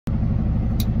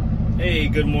Hey,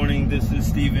 good morning. This is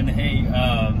Steven. Hey,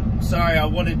 sorry, I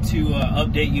wanted to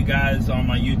update you guys on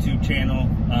my YouTube channel.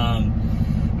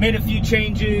 Made a few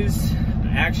changes.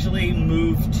 Actually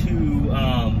moved to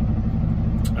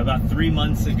about 3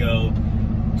 months ago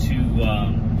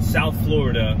to South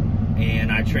Florida,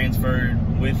 and I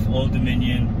transferred with Old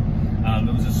Dominion.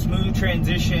 It was a smooth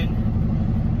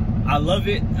transition. I love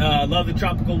it. Love the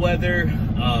tropical weather.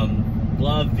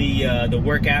 Love the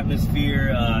work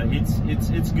atmosphere.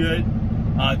 It's good.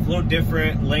 It's a little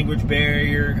different. Language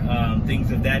barrier,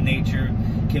 things of that nature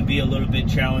can be a little bit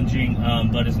challenging.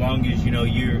 But as long as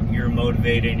you're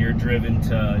motivated and you're driven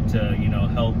to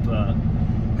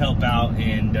help out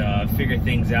and figure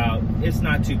things out, it's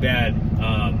not too bad.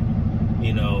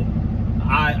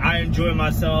 I enjoy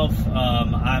myself.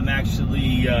 I'm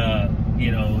actually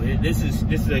this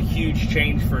is a huge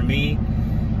change for me.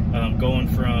 Going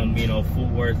from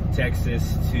Fort Worth,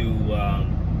 Texas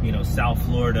to South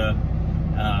Florida.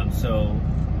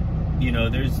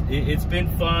 It's been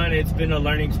fun. It's been a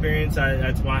learning experience.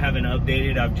 That's why I haven't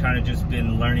updated. I've kind of just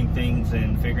been learning things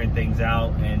and figuring things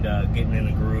out and getting in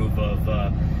the groove of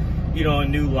a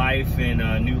new life and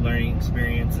a new learning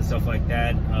experience and stuff like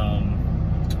that.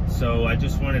 So I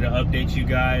just wanted to update you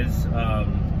guys.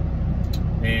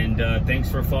 And thanks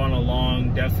for following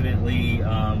along. Definitely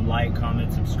like,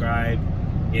 comment, subscribe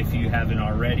if you haven't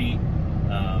already.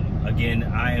 Again,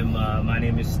 my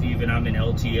name is Steven. I'm in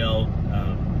LTL.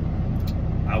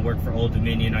 I work for Old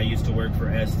Dominion. I used to work for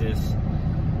Estes.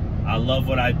 I love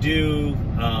what I do.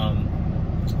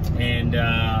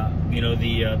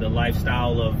 The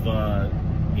lifestyle of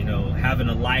having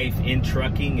a life in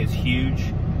trucking is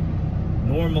huge.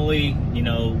 Normally,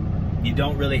 you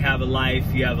don't really have a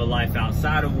life. You have a life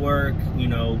outside of work,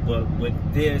 but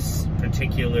with this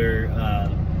particular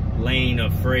lane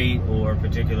of freight or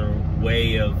particular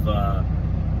way of,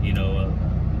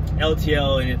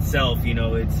 LTL in itself,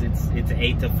 it's an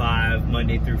 8 to 5,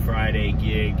 Monday through Friday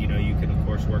gig. You can of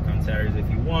course work on Saturdays if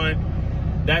you want.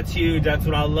 That's huge. That's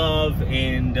what I love.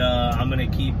 And I'm going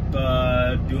to keep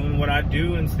doing what I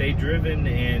do and stay driven.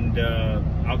 And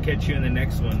I'll catch you in the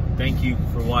next one. Thank you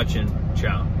for watching.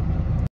 Ciao.